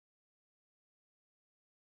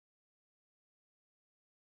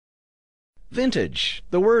Vintage.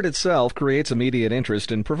 The word itself creates immediate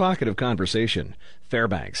interest and provocative conversation.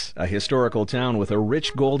 Fairbanks, a historical town with a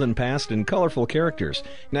rich golden past and colorful characters.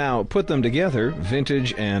 Now, put them together,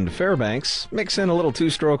 vintage and Fairbanks, mix in a little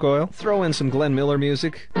two-stroke oil, throw in some Glenn Miller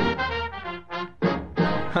music.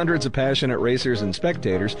 Hundreds of passionate racers and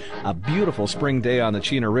spectators, a beautiful spring day on the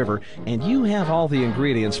Chena River, and you have all the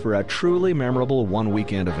ingredients for a truly memorable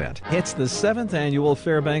one-weekend event. It's the 7th annual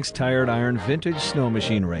Fairbanks Tired Iron Vintage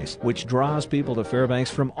Snowmachine Race, which draws people to Fairbanks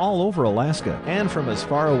from all over Alaska and from as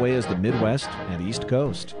far away as the Midwest and East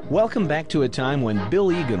Coast. Welcome back to a time when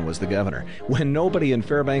Bill Egan was the governor, when nobody in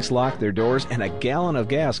Fairbanks locked their doors and a gallon of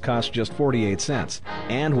gas cost just 48 cents,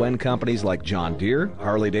 and when companies like John Deere,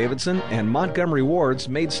 Harley-Davidson, and Montgomery Ward's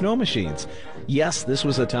made snow machines. Yes, this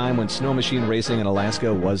was a time when snow machine racing in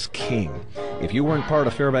Alaska was king. If you weren't part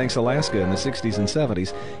of Fairbanks, Alaska in the 60s and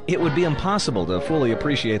 70s, it would be impossible to fully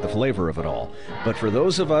appreciate the flavor of it all. But for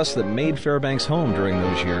those of us that made Fairbanks home during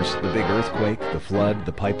those years, the big earthquake, the flood,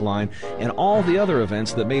 the pipeline, and all the other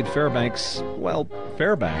events that made Fairbanks, well,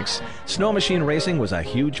 Fairbanks, snow machine racing was a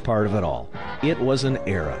huge part of it all. It was an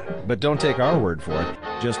era. But don't take our word for it.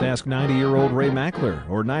 Just ask 90-year-old Ray Mackler,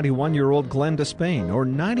 or 91-year-old Glenn Despain, or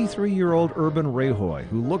 93-year-old Urban Ray Hoy,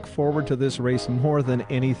 who look forward to this race more than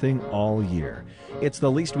anything all year. It's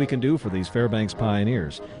the least we can do for these Fairbanks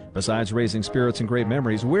pioneers. Besides raising spirits and great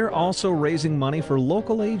memories, we're also raising money for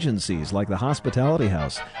local agencies like the Hospitality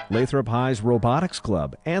House, Lathrop High's Robotics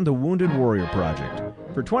Club, and the Wounded Warrior Project.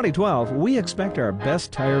 For 2012, we expect our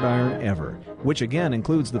best tired iron ever, which again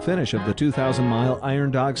includes the finish of the 2,000-mile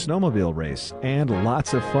Iron Dog Snowmobile race and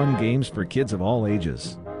lots of fun games for kids of all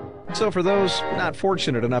ages. So for those not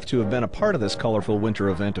fortunate enough to have been a part of this colorful winter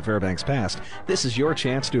event of Fairbanks Past, this is your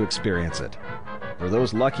chance to experience it. For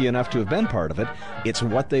those lucky enough to have been part of it, it's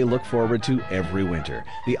what they look forward to every winter,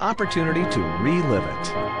 the opportunity to relive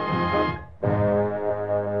it.